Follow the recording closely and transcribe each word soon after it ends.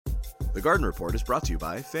The Garden Report is brought to you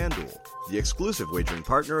by FanDuel, the exclusive wagering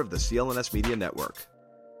partner of the CLNS Media Network.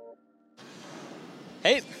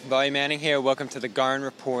 Hey, Bobby Manning here. Welcome to the Garden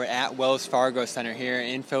Report at Wells Fargo Center here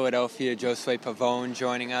in Philadelphia. Josue Pavone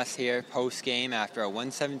joining us here post-game after a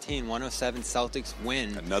 117-107 Celtics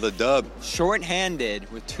win. Another dub.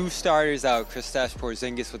 Short-handed with two starters out. Kristaps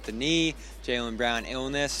Porzingis with the knee, Jaylen Brown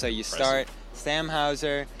illness. So you start Sam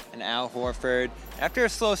Hauser and Al Horford. After a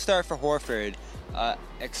slow start for Horford,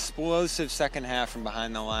 explosive second half from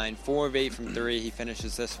behind the line. 4 of 8 from 3. He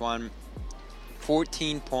finishes this one.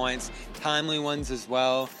 14 points, timely ones as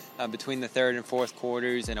well between the third and fourth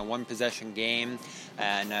quarters in a one-possession game,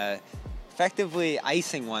 and effectively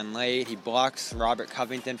icing one late. He blocks Robert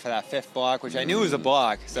Covington for that fifth block, which I knew was a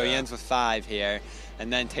block, so he ends with 5 here.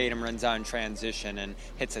 And then Tatum runs out in transition and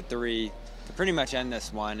hits a 3 to pretty much end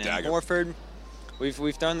this one. And Horford, we've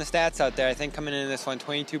thrown the stats out there. I think coming into this one,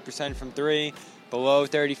 22% from 3. Below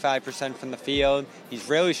 35% from the field. He's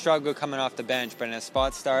really struggled coming off the bench, but in a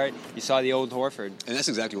spot start, you saw the old Horford. And that's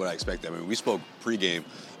exactly what I expected. I mean, we spoke pregame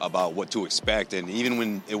about what to expect, and even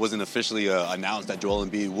when it wasn't officially announced that Joel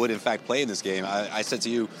Embiid would, in fact, play in this game, I said to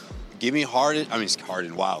you, give me Harden.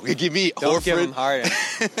 Wow. Give me Don't Horford. Give him Harden.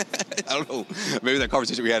 I don't know. Maybe that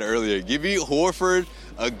conversation we had earlier. Give me Horford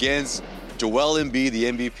against Joel Embiid, the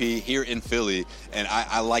MVP, here in Philly, and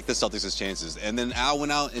I like the Celtics' chances. And then Al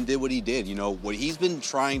went out and did what he did. You know, what he's been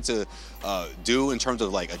trying to do in terms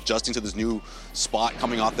of, like, adjusting to this new spot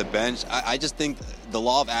coming off the bench, I just think the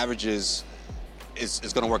law of averages is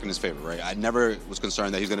going to work in his favor, right? I never was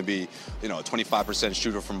concerned that he's going to be, a 25%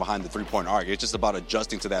 shooter from behind the three-point arc. It's just about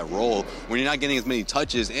adjusting to that role when you're not getting as many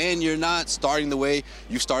touches and you're not starting the way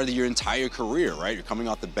you've started your entire career, right? You're coming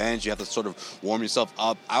off the bench. You have to sort of warm yourself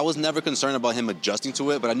up. I was never concerned about him adjusting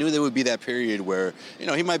to it, but I knew there would be that period where,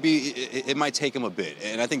 it might take him a bit.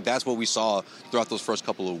 And I think that's what we saw throughout those first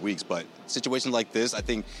couple of weeks. But situations like this, I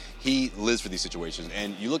think he lives for these situations.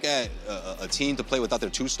 And you look at a team to play without their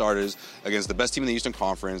 2 starters against the best team in the Eastern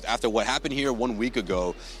Conference. After what happened here 1 week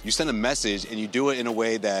ago, you send a message and you do it in a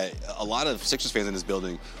way that a lot of Sixers fans in this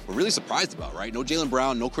building were really surprised about, right? No Jaylen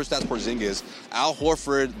Brown, no Kristaps Porzingis, Al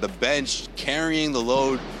Horford, the bench, carrying the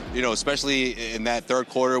load, especially in that third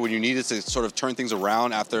quarter when you needed to sort of turn things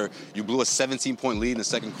around after you blew a 17-point lead in the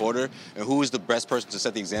second quarter. And who was the best person to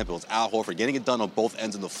set the example? It's Al Horford, getting it done on both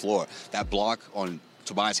ends of the floor. That block on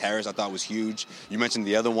Tobias Harris I thought was huge. You mentioned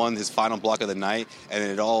the other one, his final block of the night, and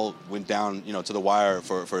it all went down, to the wire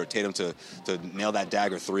for Tatum to nail that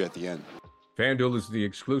dagger 3 at the end. FanDuel is the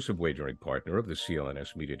exclusive wagering partner of the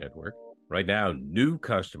CLNS Media Network. Right now, new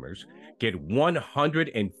customers get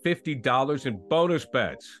 $150 in bonus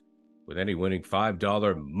bets with any winning $5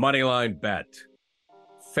 moneyline bet.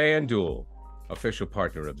 FanDuel, official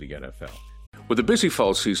partner of the NFL. With the busy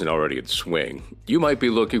fall season already in swing, you might be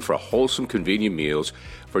looking for wholesome, convenient meals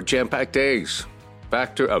for jam-packed days.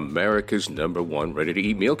 Factor, America's #1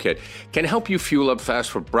 ready-to-eat meal kit, can help you fuel up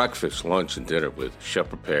fast for breakfast, lunch, and dinner with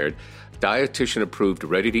chef-prepared, dietitian-approved,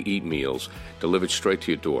 ready-to-eat meals delivered straight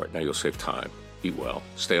to your door. Now you'll save time, eat well,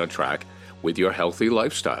 stay on track with your healthy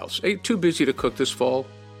lifestyles. Ain't too busy to cook this fall,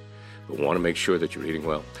 but want to make sure that you're eating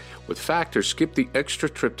well. With Factor, skip the extra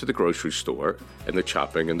trip to the grocery store and the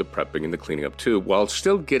chopping and the prepping and the cleaning up too, while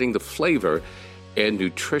still getting the flavor and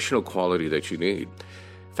nutritional quality that you need.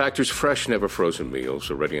 Factor's fresh, never frozen meals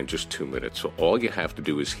are ready in just 2 minutes, so all you have to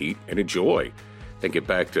do is heat and enjoy. Then get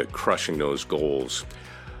back to crushing those goals.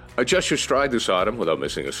 Adjust your stride this autumn without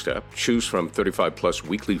missing a step. Choose from 35-plus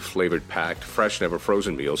weekly flavored packed, fresh, never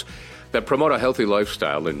frozen meals that promote a healthy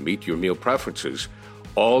lifestyle and meet your meal preferences,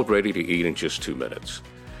 all ready to eat in just 2 minutes.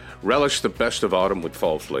 Relish the best of autumn with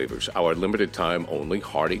fall flavors. Our limited-time only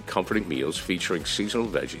hearty, comforting meals featuring seasonal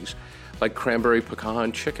veggies like cranberry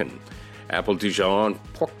pecan chicken, apple Dijon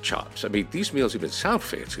pork chops. I mean, these meals even sound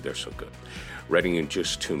fancy. They're so good. Ready in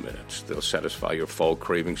just 2 minutes. They'll satisfy your fall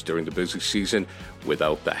cravings during the busy season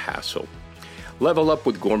without the hassle. Level up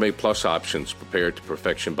with Gourmet Plus options prepared to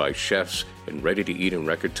perfection by chefs and ready to eat in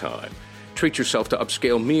record time. Treat yourself to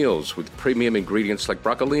upscale meals with premium ingredients like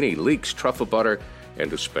broccolini, leeks, truffle butter,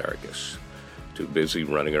 and asparagus. Too busy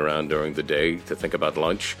running around during the day to think about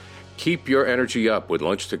lunch? Keep your energy up with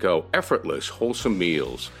Lunch to Go, effortless, wholesome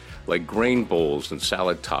meals like grain bowls and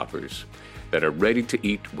salad toppers that are ready to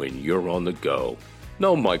eat when you're on the go.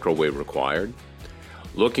 No microwave required.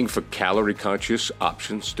 Looking for calorie-conscious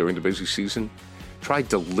options during the busy season? Try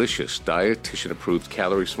delicious, dietitian-approved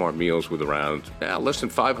calorie-smart meals with around less than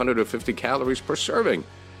 550 calories per serving.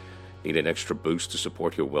 Need an extra boost to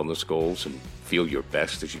support your wellness goals and feel your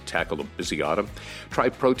best as you tackle the busy autumn? Try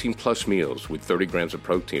Protein Plus meals with 30 grams of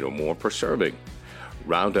protein or more per serving.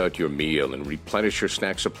 Round out your meal and replenish your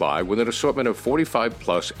snack supply with an assortment of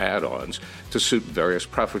 45-plus add-ons to suit various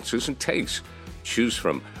preferences and tastes. Choose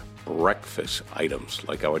from breakfast items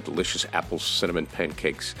like our delicious apple cinnamon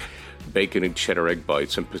pancakes, bacon and cheddar egg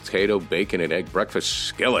bites, and potato, bacon, and egg breakfast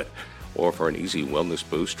skillet. Or for an easy wellness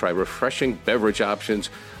boost, try refreshing beverage options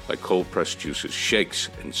like cold-pressed juices, shakes,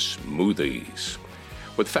 and smoothies.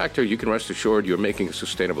 With Factor, you can rest assured you're making a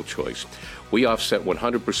sustainable choice. We offset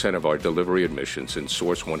 100% of our delivery emissions and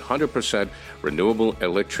source 100% renewable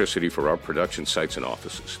electricity for our production sites and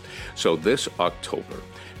offices. So this October,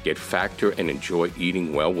 get Factor and enjoy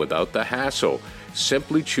eating well without the hassle.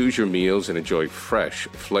 Simply choose your meals and enjoy fresh,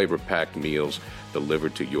 flavor-packed meals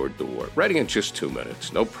delivered to your door. Ready in just 2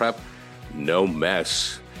 minutes. No prep, no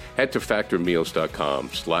mess. Head to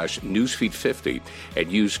factormeals.com/newsfeed50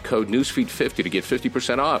 and use code newsfeed50 to get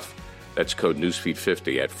 50% off. That's code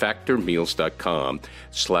newsfeed50 at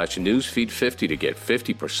factormeals.com/newsfeed50 to get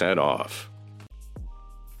 50% off.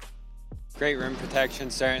 Great rim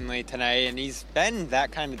protection certainly tonight, and he's been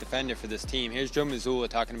that kind of defender for this team. Here's Joe Mazzulla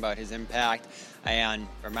talking about his impact and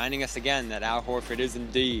reminding us again that Al Horford is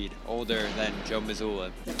indeed older than Joe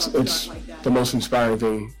Mazzulla. It's the most inspiring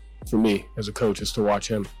thing for me as a coach is to watch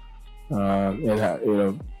him. Why?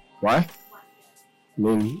 I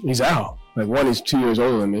mean, he's Al. Like, one, he's 2 years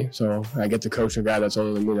older than me, so I get to coach a guy that's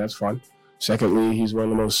older than me. That's fun. Secondly, he's one of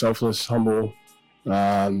the most selfless, humble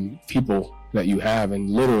people that you have, and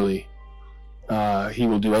literally, he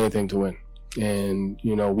will do anything to win. And,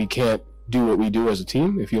 we can't do what we do as a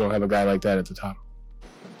team if you don't have a guy like that at the top.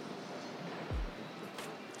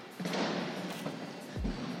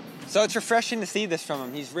 So it's refreshing to see this from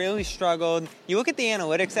him. He's really struggled. You look at the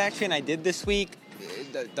analytics action I did this week,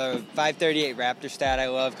 the 538 Raptor stat I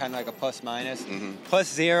love, kind of like a plus-minus.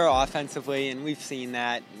 +0 offensively, and we've seen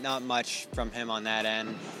that. Not much from him on that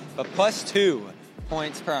end. But +2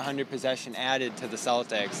 points per 100 possession added to the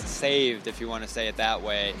Celtics, saved, if you want to say it that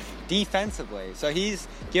way, defensively. So he's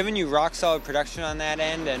given you rock-solid production on that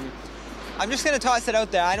end, and I'm just going to toss it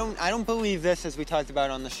out there. I don't believe this, as we talked about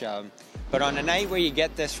on the show. But on a night where you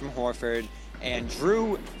get this from Horford, and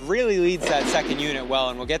Drew really leads that second unit well,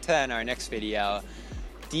 and we'll get to that in our next video,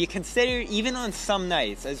 do you consider, even on some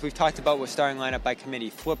nights, as we've talked about with starting lineup by committee,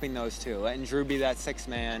 flipping those two, letting Drew be that sixth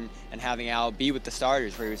man and having Al be with the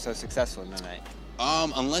starters where he was so successful in the night?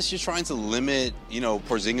 Unless you're trying to limit,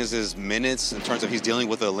 Porzingis' minutes in terms of he's dealing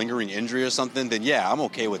with a lingering injury or something, then yeah, I'm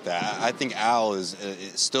okay with that. I think Al is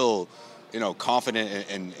still, confident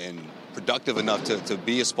and productive enough to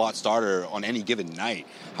be a spot starter on any given night.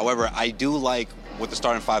 However, I do like what the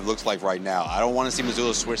starting five looks like right now. I don't want to see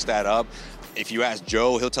Mazzulla switch that up. If you ask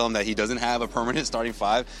Joe, he'll tell him that he doesn't have a permanent starting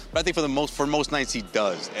five, but I think for most nights he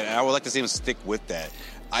does, and I would like to see him stick with that.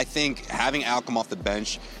 I think having Al come off the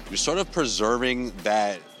bench, you're sort of preserving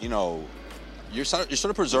that, you're sort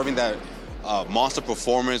of preserving that monster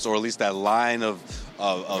performance, or at least that line of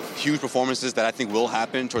huge performances that I think will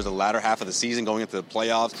happen towards the latter half of the season going into the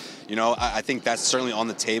playoffs. I think that's certainly on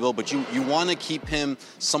the table, but you want to keep him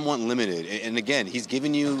somewhat limited. And again, he's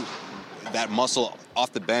giving you that muscle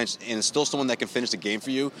off the bench and is still someone that can finish the game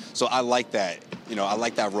for you. So I like that. I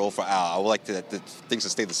like that role for Al. I would like the things to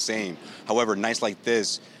stay the same. However, nights like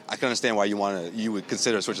this, I can understand why you would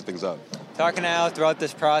consider switching things up. Talking to Al throughout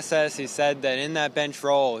this process, he said that in that bench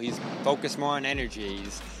role, he's focused more on energy.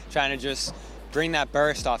 He's trying to just bring that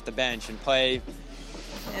burst off the bench and play,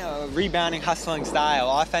 rebounding, hustling style.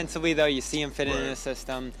 Offensively, though, you see him fit in the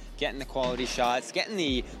system, getting the quality shots, getting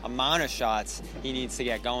the amount of shots he needs to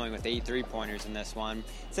get going with 8 3-pointers in this one.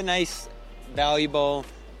 It's a nice, valuable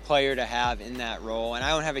player to have in that role, and I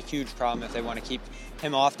don't have a huge problem if they want to keep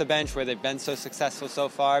him off the bench where they've been so successful so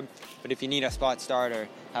far. But if you need a spot starter,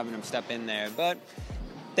 having him step in there. But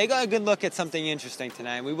they got a good look at something interesting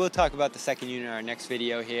tonight. We will talk about the second unit in our next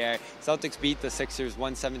video here. Celtics beat the Sixers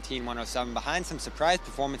 117-107 behind some surprise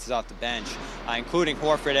performances off the bench, including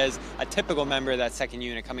Horford as a typical member of that second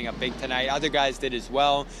unit coming up big tonight. Other guys did as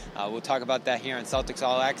well. We'll talk about that here on Celtics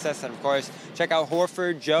All Access. And, of course, check out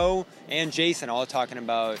Horford, Joe, and Jason all talking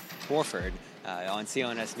about Horford on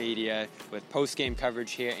CLNS Media with post-game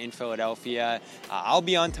coverage here in Philadelphia. I'll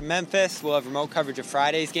be on to Memphis. We'll have remote coverage of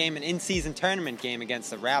Friday's game, an in-season tournament game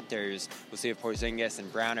against the Raptors. We'll see if Porzingis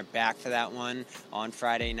and Brown are back for that one on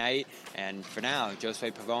Friday night. And for now,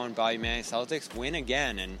 Josue Pavone, Bobby Manning Celtics win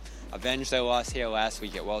again and avenge their loss here last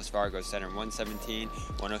week at Wells Fargo Center,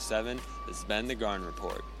 117-107. This has been the Garden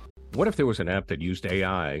Report. What if there was an app that used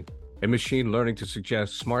AI and machine learning to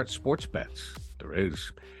suggest smart sports bets? There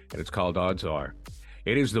is, and it's called Odds Are.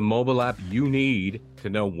 It is the mobile app you need to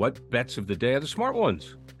know what bets of the day are the smart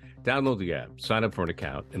ones. Download the app, sign up for an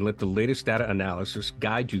account, and let the latest data analysis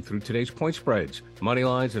guide you through today's point spreads, money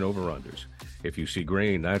lines, and over-unders. If you see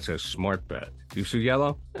green, that's a smart bet. If you see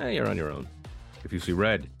yellow, you're on your own. If you see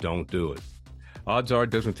red, don't do it. Odds Are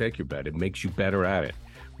doesn't take your bet. It makes you better at it.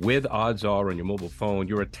 With Odds Are on your mobile phone,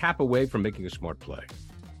 you're a tap away from making a smart play.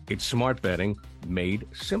 It's smart betting made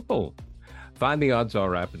simple. Find the Odds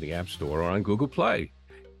Are app in the App Store or on Google Play.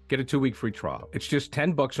 Get a 2-week free trial. It's just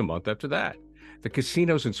 $10 a month after that. The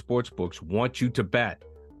casinos and sports books want you to bet.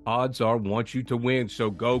 Odds Are want you to win, so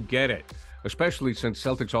go get it. Especially since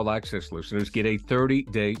Celtics All Access listeners get a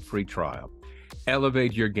 30-day free trial.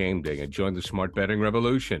 Elevate your game day and join the smart betting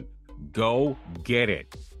revolution. Go get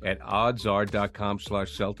it at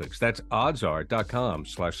oddsr.com/Celtics. That's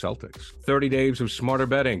oddsr.com/Celtics. 30 days of smarter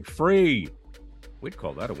betting, free. We'd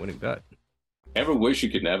call that a winning bet. Ever wish you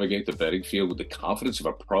could navigate the betting field with the confidence of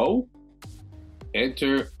a pro?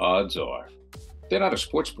 Enter Odds Are. They're not a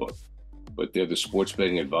sports book, but they're the sports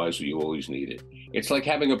betting advisor you always needed. It's like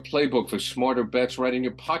having a playbook for smarter bets right in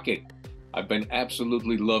your pocket. I've been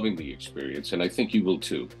absolutely loving the experience, and I think you will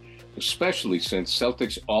too, especially since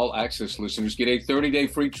Celtics All Access listeners get a 30-day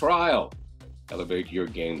free trial. Elevate your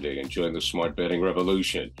game day and join the smart betting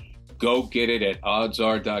revolution. Go get it at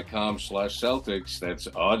oddsr.com/Celtics. That's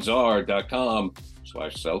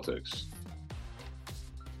oddsr.com/Celtics.